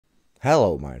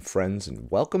Hello, my friends, and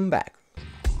welcome back.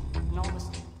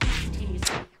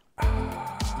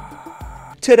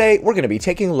 Today, we're going to be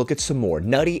taking a look at some more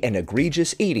nutty and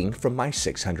egregious eating from my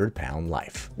 600-pound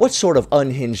life. What sort of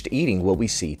unhinged eating will we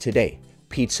see today?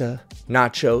 Pizza,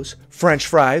 nachos, French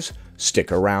fries?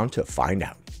 Stick around to find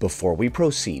out. Before we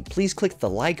proceed, please click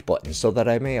the like button so that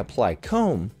I may apply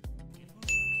comb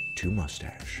to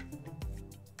mustache.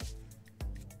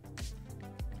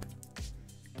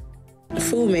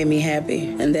 Food made me happy,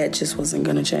 and that just wasn't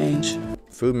gonna change.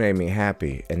 Food made me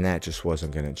happy, and that just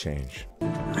wasn't gonna change.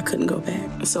 I couldn't go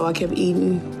back, so I kept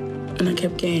eating, and I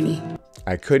kept gaining.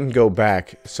 I couldn't go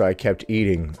back, so I kept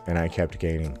eating, and I kept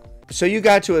gaining. So you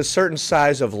got to a certain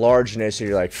size of largeness, and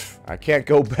you're like, I can't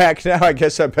go back now, I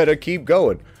guess I better keep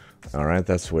going. Alright,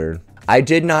 that's weird. I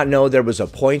did not know there was a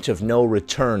point of no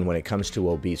return when it comes to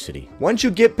obesity. Once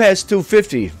you get past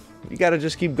 250, you gotta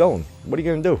just keep going. What are you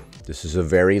gonna do? This is a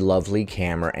very lovely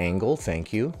camera angle,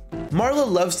 thank you. Marla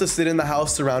loves to sit in the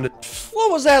house surrounded.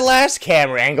 What was that last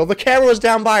camera angle? The camera was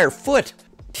down by her foot.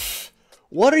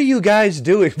 What are you guys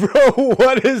doing, bro?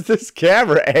 What is this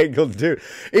camera angle, dude?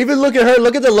 Even look at her,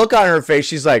 look at the look on her face.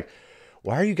 She's like,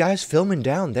 why are you guys filming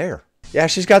down there? Yeah,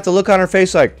 she's got the look on her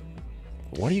face like,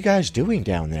 what are you guys doing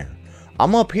down there?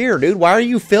 I'm up here, dude. Why are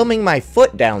you filming my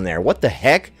foot down there? What the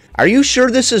heck? Are you sure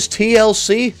this is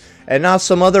TLC and not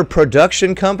some other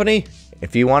production company?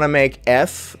 If you want to make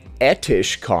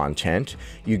etish content,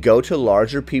 you go to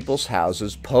larger people's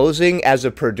houses posing as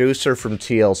a producer from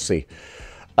TLC.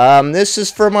 This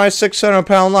is for my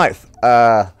 600-pound life.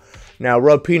 Now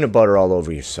rub peanut butter all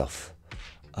over yourself.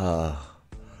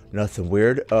 Nothing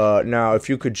weird. Now if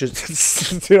you could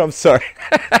just... Dude, I'm sorry.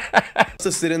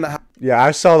 To sit in the Yeah,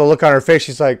 I saw the look on her face.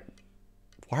 She's like,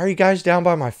 why are you guys down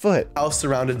by my foot? house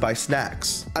surrounded by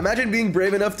snacks. Imagine being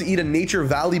brave enough to eat a Nature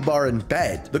Valley bar in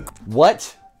bed. The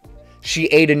What? She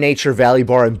ate a Nature Valley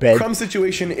bar in bed? crumb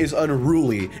situation is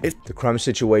unruly. The crumb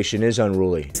situation is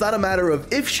unruly. It's not a matter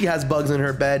of if she has bugs in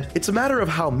her bed, it's a matter of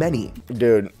how many.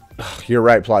 Dude, you're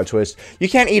right, plot twist. You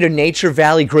can't eat a Nature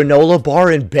Valley granola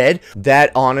bar in bed?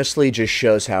 That honestly just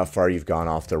shows how far you've gone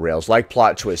off the rails. Like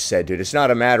plot twist said, dude, it's not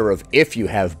a matter of if you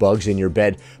have bugs in your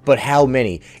bed, but how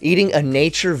many. Eating a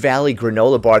Nature Valley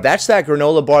granola bar, that's that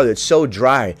granola bar that's so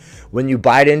dry, when you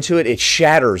bite into it, it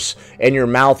shatters in your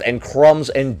mouth and crumbs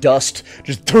and dust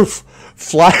just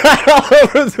fly all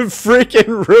over the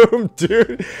freaking room,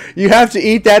 dude. You have to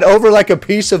eat that over like a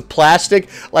piece of plastic,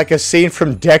 like a scene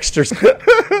from Dexter's.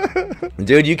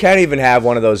 Dude, you can't even have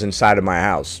one of those inside of my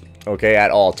house, okay, at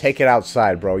all. Take it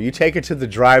outside, bro. You take it to the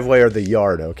driveway or the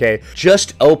yard, okay?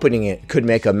 Just opening it could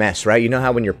make a mess, right? You know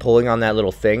how when you're pulling on that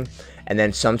little thing, and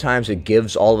then sometimes it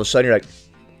gives all of a sudden, you're like,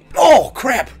 oh,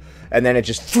 crap! And then it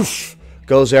just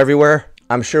goes everywhere.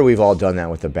 I'm sure we've all done that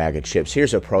with a bag of chips.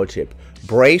 Here's a pro tip.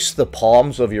 Brace the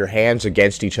palms of your hands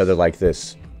against each other like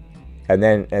this. And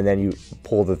then you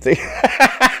pull the thing.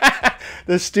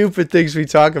 The stupid things we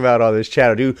talk about on this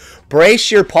channel. Dude, brace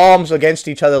your palms against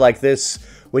each other like this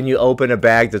when you open a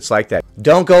bag that's like that.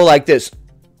 Don't go like this.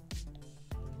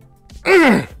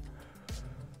 Don't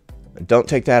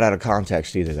take that out of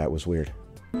context either. That was weird.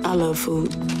 I love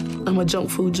food. I'm a junk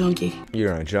food junkie.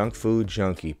 You're a junk food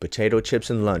junkie. Potato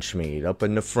chips and lunch meat up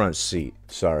in the front seat.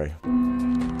 Sorry.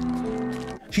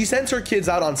 She sends her kids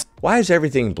out on Why is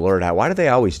everything blurred out? Why do they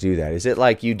always do that? Is it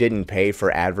like you didn't pay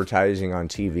for advertising on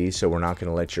TV, so we're not going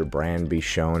to let your brand be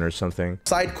shown or something?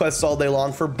 side quests all day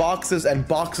long for boxes and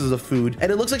boxes of food,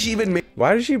 and it looks like she even made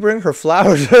Why did she bring her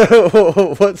flowers?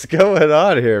 What's going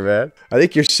on here, man? I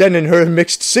think you're sending her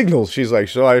mixed signals. She's like,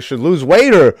 so I should lose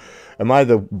weight, or am I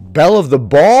the belle of the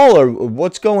ball, or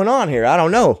what's going on here? I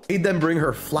don't know. them bring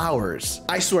her flowers.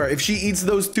 I swear, if she eats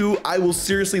those two, I will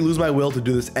seriously lose my will to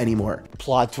do this anymore.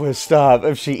 Plot twist, stop.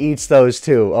 If she eats those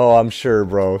two. Oh, I'm sure,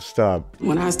 bro. Stop.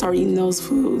 When I start eating those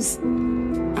foods,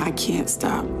 I can't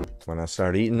stop. When I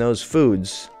start eating those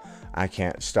foods, I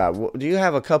can't stop. Do you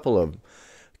have a couple of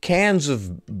cans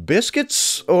of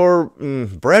biscuits or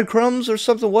breadcrumbs or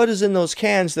something? What is in those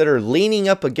cans that are leaning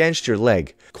up against your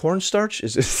leg? Cornstarch?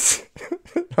 Is this?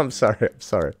 I'm sorry.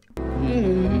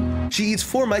 She eats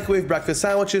 4 microwave breakfast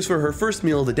sandwiches for her first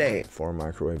meal of the day. 4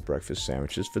 microwave breakfast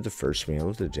sandwiches for the first meal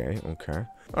of the day. Okay.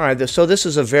 All right. So this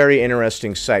is a very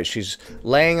interesting sight. She's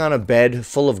laying on a bed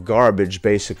full of garbage,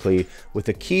 basically, with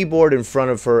a keyboard in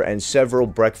front of her and several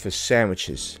breakfast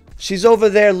sandwiches. She's over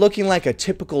there looking like a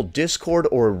typical Discord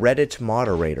or Reddit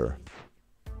moderator.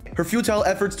 Her futile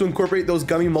efforts to incorporate those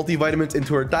gummy multivitamins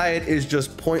into her diet is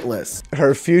just pointless.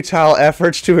 Her futile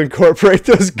efforts to incorporate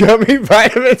those gummy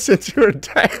vitamins into her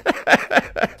diet.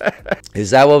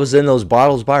 Is that what was in those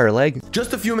bottles by her leg?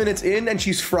 Just a few minutes in and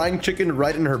she's frying chicken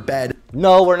right in her bed.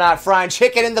 No, we're not frying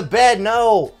chicken in the bed.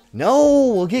 No.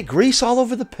 No, we'll get grease all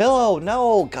over the pillow.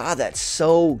 No, God, that's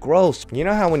so gross. You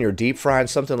know how when you're deep frying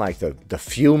something, like the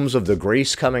fumes of the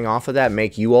grease coming off of that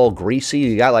make you all greasy?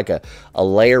 You got like a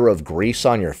layer of grease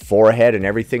on your forehead and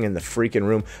everything in the freaking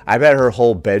room. I bet her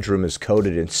whole bedroom is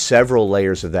coated in several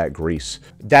layers of that grease.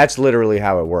 That's literally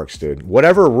how it works, dude.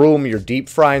 Whatever room you're deep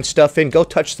frying stuff in, go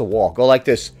touch the wall. Go like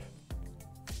this.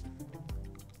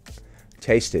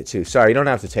 Taste it too. Sorry, you don't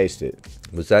have to taste it.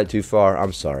 Was that too far?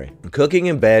 I'm sorry. Cooking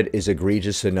in bed is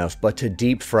egregious enough, but to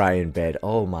deep fry in bed,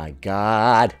 oh my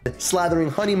God. Slathering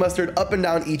honey mustard up and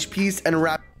down each piece and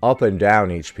wrapping Up and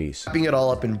down each piece. it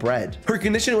all up in bread. Her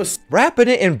condition was Wrapping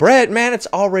it in bread, man, it's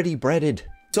already breaded.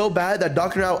 so bad that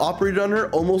Dr. Now operated on her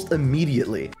almost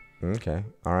immediately. Okay.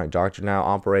 All right. Dr. Now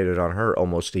operated on her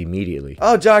almost immediately.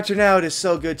 Oh, Dr. Now, it is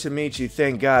so good to meet you.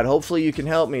 Thank God. Hopefully you can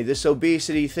help me. This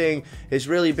obesity thing has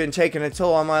really been taking a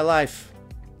toll on my life.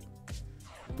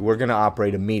 We're going to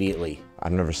operate immediately.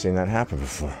 I've never seen that happen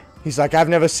before. He's like, I've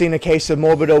never seen a case of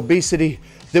morbid obesity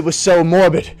that was so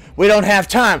morbid. We don't have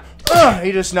time.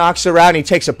 He just knocks around. He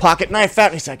takes a pocket knife out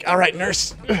and he's like, all right,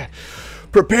 nurse,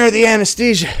 prepare the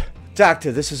anesthesia.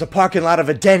 Doctor, this is a parking lot of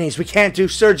a Denny's. We can't do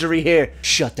surgery here.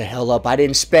 Shut the hell up. I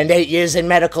didn't spend 8 years in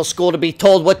medical school to be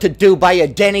told what to do by a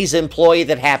Denny's employee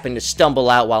that happened to stumble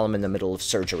out while I'm in the middle of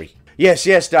surgery.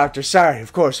 Yes, doctor. Sorry.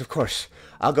 Of course.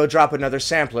 I'll go drop another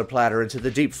sampler platter into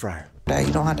the deep fryer.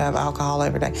 You don't have to have alcohol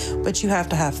every day, but you have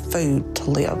to have food to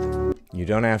live. You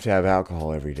don't have to have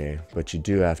alcohol every day, but you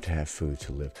do have to have food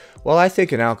to live. Well, I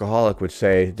think an alcoholic would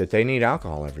say that they need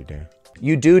alcohol every day.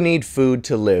 You do need food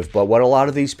to live, but what a lot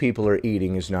of these people are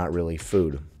eating is not really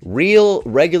food. Real,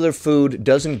 regular food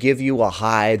doesn't give you a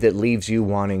high that leaves you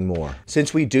wanting more.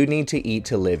 Since we do need to eat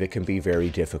to live, it can be very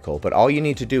difficult, but all you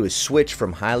need to do is switch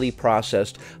from highly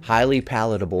processed, highly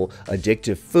palatable,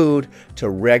 addictive food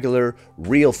to regular,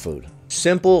 real food.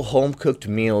 Simple, home-cooked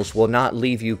meals will not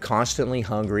leave you constantly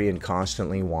hungry and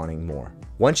constantly wanting more.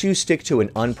 Once you stick to an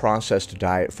unprocessed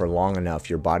diet for long enough,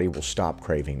 your body will stop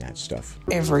craving that stuff.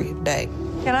 Every day.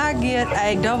 Can I get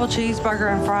a double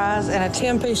cheeseburger and fries and a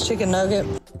 10-piece chicken nugget?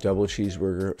 Double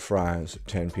cheeseburger, fries,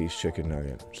 10-piece chicken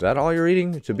nugget. Is that all you're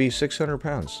eating to be 600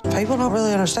 pounds? People don't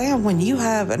really understand when you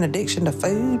have an addiction to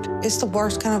food, it's the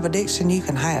worst kind of addiction you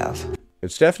can have.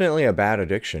 It's definitely a bad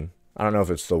addiction. I don't know if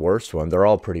it's the worst one. They're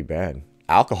all pretty bad.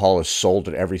 Alcohol is sold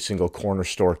at every single corner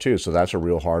store too, so that's a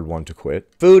real hard one to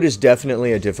quit. Food is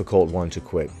definitely a difficult one to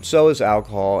quit. So is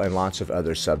alcohol and lots of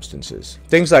other substances.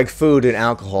 Things like food and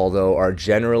alcohol, though, are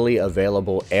generally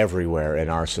available everywhere in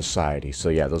our society. So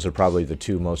yeah, those are probably the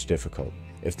two most difficult.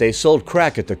 If they sold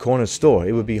crack at the corner store,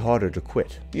 it would be harder to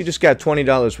quit. You just got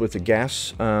 $20 worth of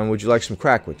gas. Would you like some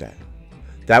crack with that?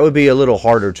 That would be a little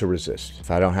harder to resist if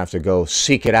I don't have to go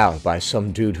seek it out by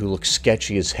some dude who looks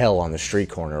sketchy as hell on the street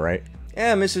corner, right?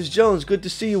 Yeah, Mrs. Jones, good to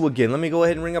see you again. Let me go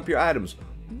ahead and ring up your items.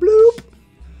 Bloop.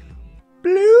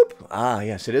 Bloop. Ah,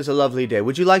 yes, it is a lovely day.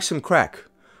 Would you like some crack?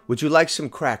 Would you like some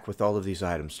crack with all of these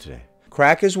items today?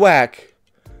 Crack is whack.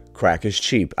 Crack is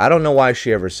cheap. I don't know why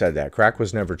she ever said that. Crack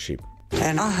was never cheap.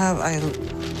 And I have a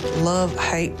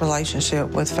love-hate relationship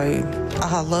with food.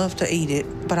 I love to eat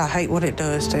it, but I hate what it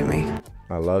does to me.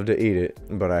 I love to eat it,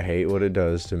 but I hate what it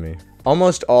does to me.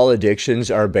 Almost all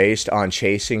addictions are based on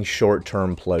chasing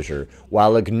short-term pleasure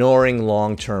while ignoring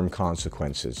long-term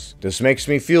consequences. This makes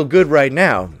me feel good right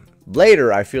now.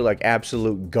 Later, I feel like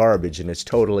absolute garbage and it's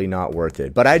totally not worth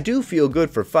it. But I do feel good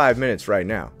for 5 minutes right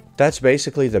now. That's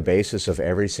basically the basis of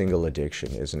every single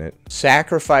addiction, isn't it?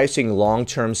 Sacrificing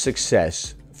long-term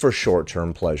success for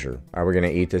short-term pleasure. Are we gonna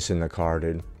eat this in the car,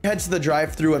 dude? Heads to the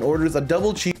drive-thru and orders a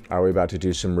double Are we about to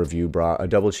do some review, bra? A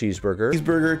double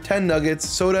cheeseburger, 10 nuggets,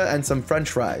 soda, and some french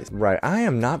fries. Right, I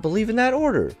am not believing that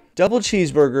order. Double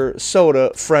cheeseburger,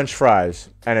 soda, french fries,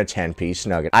 and a 10-piece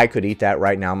nugget. I could eat that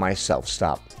right now myself.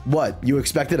 Stop. What, you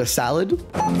expected a salad?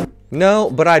 No,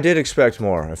 but I did expect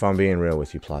more, if I'm being real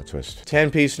with you, plot twist.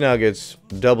 10-piece nuggets,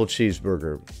 double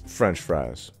cheeseburger, french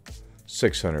fries.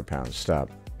 600 pounds. Stop.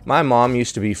 My mom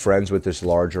used to be friends with this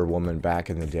larger woman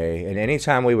back in the day, and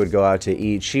anytime we would go out to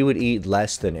eat, she would eat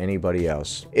less than anybody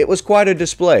else. It was quite a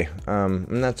display,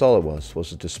 and that's all it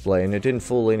was a display, and it didn't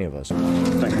fool any of us.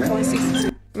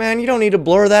 Man, you don't need to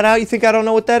blur that out. You think I don't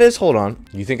know what that is? Hold on.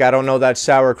 You think I don't know that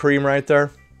sour cream right there?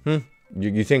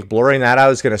 You think blurring that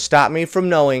out is going to stop me from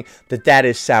knowing that that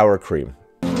is sour cream?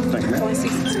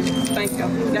 Thank you.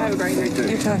 Have a great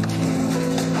day.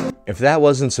 If that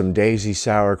wasn't some Daisy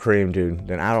sour cream, dude,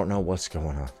 then I don't know what's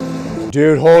going on.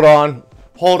 Dude, hold on.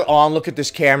 Hold on. Look at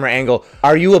this camera angle.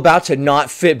 Are you about to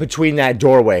not fit between that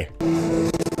doorway?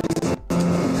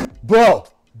 Bro.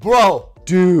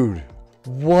 Dude.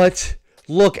 What?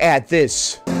 Look at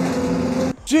this.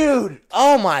 Dude,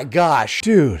 oh my gosh.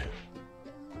 Dude.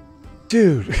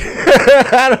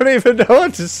 I don't even know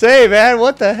what to say, man.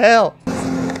 What the hell?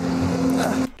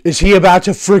 Is he about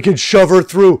to freaking shove her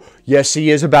through? Yes, he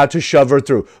is about to shove her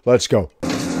through. Let's go.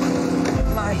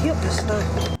 My hip is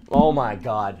stuck. Oh my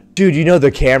god. Dude, you know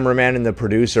the cameraman and the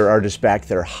producer are just back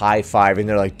there high-fiving.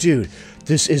 They're like, dude,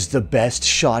 this is the best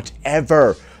shot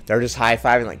ever. They're just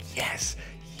high-fiving like, yes,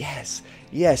 yes,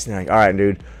 yes. And they're like, all right,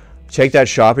 dude, take that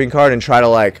shopping cart and try to,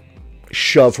 like,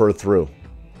 shove her through.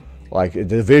 Like,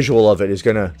 the visual of it is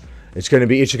gonna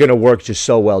work just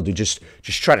so well, dude. Just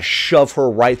try to shove her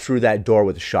right through that door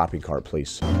with the shopping cart,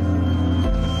 please. I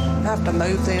have to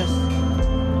move this.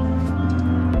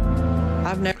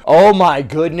 I've never. Oh my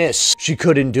goodness. She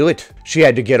couldn't do it. She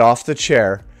had to get off the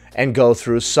chair and go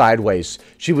through sideways.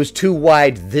 She was too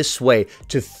wide this way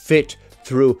to fit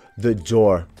through the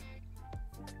door.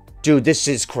 Dude, this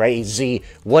is crazy.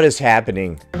 What is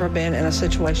happening? Never been in a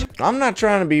situation I'm not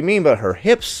trying to be mean, but her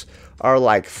hips are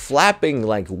like flapping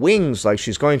like wings, like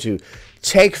she's going to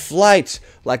take flight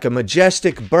like a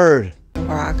majestic bird.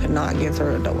 where I could not get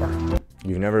through a door.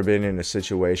 You've never been in a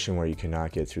situation where you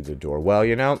cannot get through the door. Well,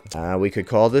 you know, we could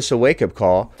call this a wake-up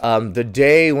call. The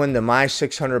day when the My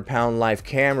 600 Pound Life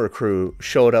camera crew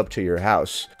showed up to your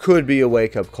house could be a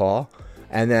wake-up call.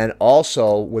 And then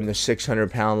also when the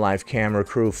 600 Pound Life camera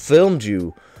crew filmed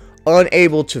you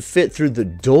unable to fit through the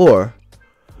door,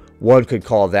 one could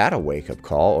call that a wake-up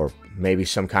call, or maybe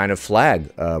some kind of flag,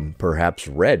 perhaps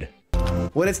red.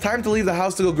 When it's time to leave the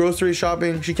house to go grocery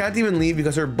shopping, she can't even leave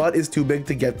because her butt is too big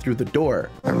to get through the door.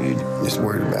 I mean, just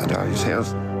worried about Dottie's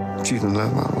health. She's in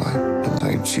love with my wife. I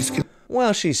think she's getting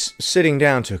Well, she's sitting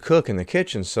down to cook in the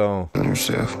kitchen, so...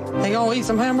 herself. They gonna eat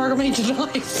some hamburger meat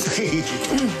tonight?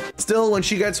 Still, when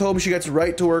she gets home, she gets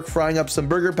right to work frying up some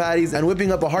burger patties and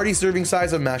whipping up a hearty serving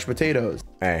size of mashed potatoes.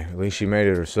 Hey, at least she made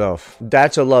it herself.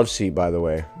 That's a love seat, by the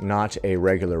way, not a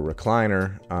regular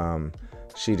recliner.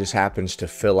 She just happens to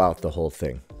fill out the whole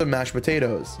thing. The mashed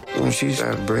potatoes. When she's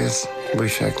out of breath,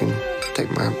 wish I can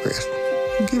take my breath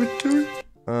and give it to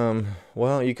her.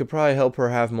 Well, you could probably help her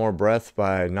have more breath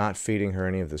by not feeding her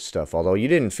any of this stuff. Although you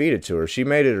didn't feed it to her. She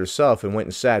made it herself and went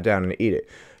and sat down and ate it.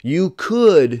 You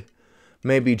could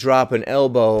maybe drop an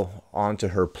elbow onto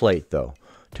her plate, though,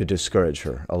 to discourage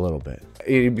her a little bit.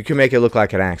 You can make it look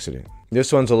like an accident.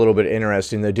 This one's a little bit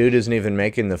interesting. The dude isn't even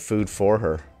making the food for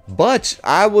her. But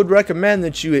I would recommend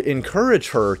that you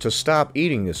encourage her to stop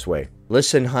eating this way.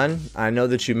 Listen, hun, I know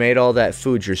that you made all that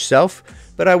food yourself,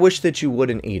 but I wish that you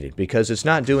wouldn't eat it because it's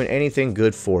not doing anything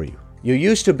good for you. You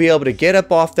used to be able to get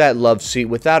up off that love seat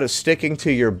without it sticking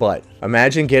to your butt.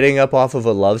 Imagine getting up off of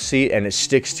a love seat and it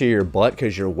sticks to your butt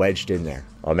because you're wedged in there.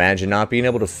 Imagine not being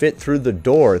able to fit through the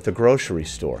door at the grocery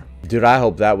store. Dude, I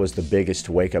hope that was the biggest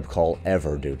wake-up call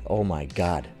ever, dude. Oh my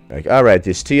god. Like, alright,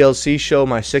 this TLC show,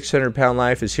 My 600 Pound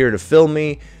Life, is here to film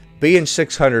me being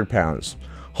 600 pounds.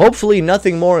 Hopefully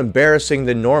nothing more embarrassing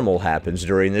than normal happens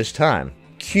during this time.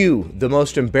 Cue the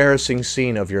most embarrassing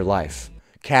scene of your life.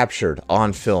 Captured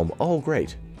on film. Oh,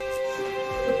 great.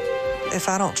 If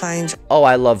I don't change, Oh,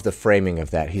 I love the framing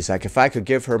of that. He's like, if I could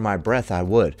give her my breath, I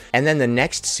would. And then the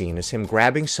next scene is him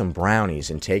grabbing some brownies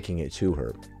and taking it to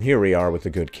her. Here we are with the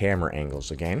good camera angles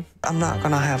again. I'm not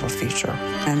gonna have a future.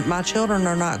 And my children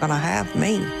are not gonna have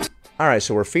me. Alright,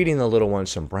 so we're feeding the little one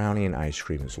some brownie and ice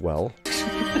cream as well.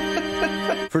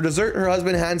 For dessert, her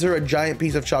husband hands her a giant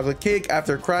piece of chocolate cake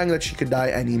after crying that she could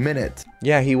die any minute.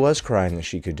 Yeah, he was crying that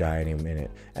she could die any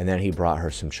minute. And then he brought her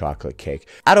some chocolate cake.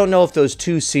 I don't know if those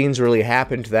two scenes really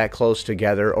happened that close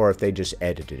together or if they just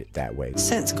edited it that way.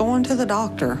 Since going to the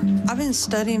doctor, I've been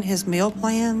studying his meal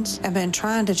plans and been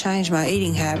trying to change my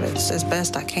eating habits as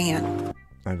best I can.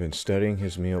 I've been studying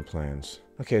his meal plans.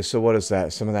 Okay, so what is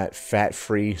that? Some of that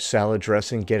fat-free salad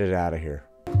dressing? Get it out of here.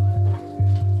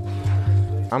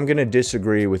 I'm gonna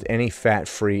disagree with any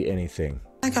fat-free anything.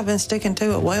 I think I've been sticking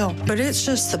to it well, but it's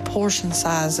just the portion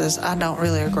sizes I don't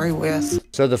really agree with.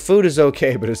 So the food is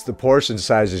okay, but it's the portion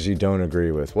sizes you don't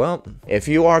agree with. Well, if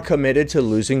you are committed to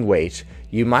losing weight,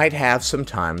 you might have some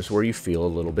times where you feel a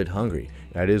little bit hungry.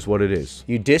 That is what it is.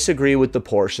 You disagree with the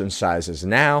portion sizes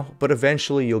now, but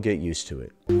eventually you'll get used to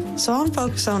it. So I'm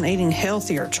focused on eating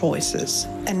healthier choices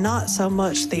and not so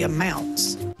much the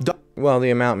amounts. Well,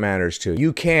 the amount matters too.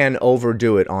 You can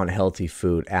overdo it on healthy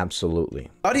food,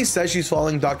 absolutely. Dottie says she's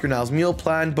following Dr. Now's meal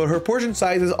plan, but her portion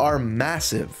sizes are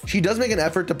massive. She does make an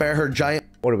effort to pair her giant...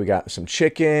 What do we got? Some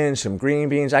chicken, some green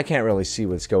beans. I can't really see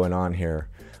what's going on here.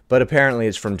 But apparently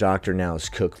it's from Dr. Now's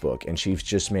cookbook, and she's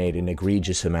just made an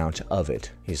egregious amount of it.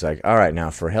 He's like, all right,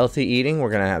 now for healthy eating, we're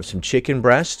going to have some chicken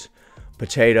breast,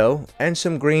 potato, and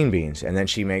some green beans. And then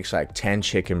she makes like 10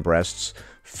 chicken breasts,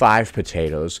 5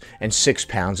 potatoes, and 6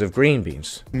 pounds of green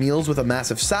beans. Meals with a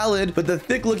massive salad, but the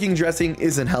thick-looking dressing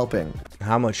isn't helping.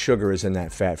 How much sugar is in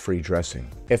that fat-free dressing?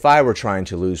 If I were trying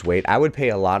to lose weight, I would pay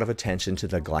a lot of attention to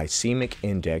the glycemic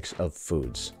index of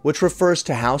foods, which refers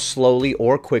to how slowly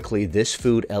or quickly this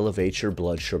food elevates your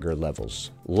blood sugar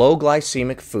levels. Low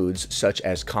glycemic foods, such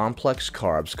as complex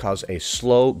carbs, cause a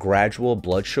slow, gradual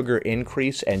blood sugar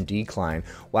increase and decline,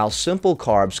 while simple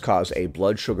carbs cause a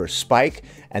blood sugar spike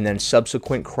and then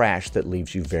subsequent crash that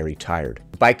leaves you very tired.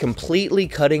 By completely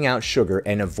cutting out sugar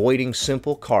and avoiding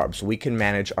simple carbs, we can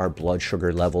manage our blood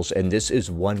sugar levels, and this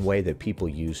is one way that people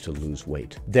use to lose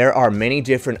weight. There are many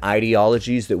different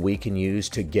ideologies that we can use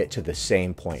to get to the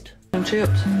same point. Some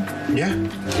chips. Yeah.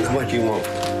 How much you want?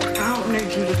 I don't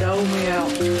need you to dole me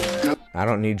out. I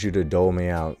don't need you to dole me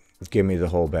out. Give me the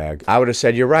whole bag. I would have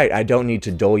said, you're right, I don't need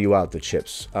to dole you out the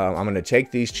chips. I'm gonna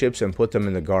take these chips and put them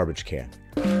in the garbage can.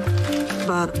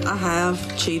 But I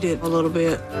have cheated a little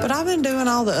bit. But I've been doing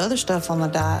all the other stuff on the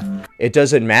diet. It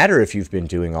doesn't matter if you've been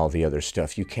doing all the other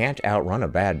stuff. You can't outrun a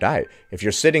bad diet. If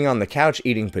you're sitting on the couch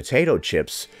eating potato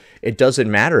chips, it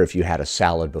doesn't matter if you had a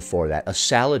salad before that. A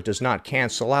salad does not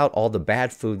cancel out all the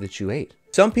bad food that you ate.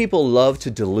 Some people love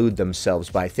to delude themselves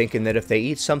by thinking that if they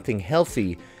eat something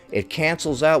healthy, it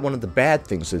cancels out one of the bad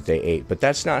things that they ate, but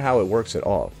that's not how it works at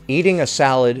all. Eating a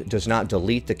salad does not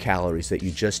delete the calories that you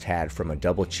just had from a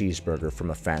double cheeseburger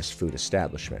from a fast food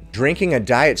establishment. Drinking a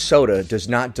diet soda does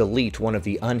not delete one of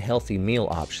the unhealthy meal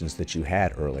options that you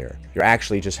had earlier. You're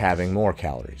actually just having more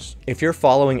calories. If you're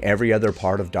following every other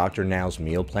part of Dr. Now's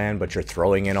meal plan, but you're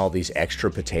throwing in all these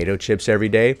extra potato chips every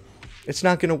day, it's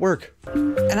not gonna work.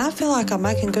 And I feel like I'm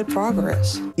making good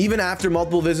progress. Even after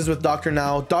multiple visits with Dr.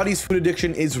 Now, Dottie's food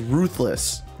addiction is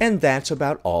ruthless. And that's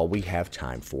about all we have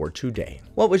time for today.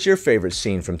 What was your favorite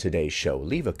scene from today's show?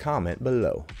 Leave a comment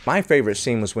below. My favorite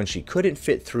scene was when she couldn't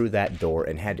fit through that door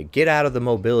and had to get out of the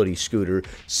mobility scooter,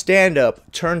 stand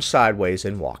up, turn sideways,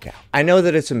 and walk out. I know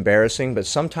that it's embarrassing, but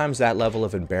sometimes that level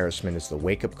of embarrassment is the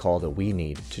wake-up call that we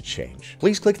need to change.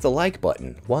 Please click the like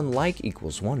button. 1 like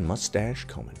equals 1 mustache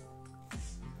coming.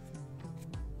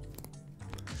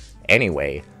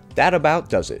 Anyway, that about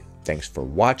does it. Thanks for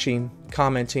watching,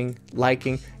 commenting,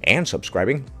 liking, and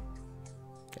subscribing.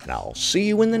 And I'll see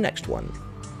you in the next one.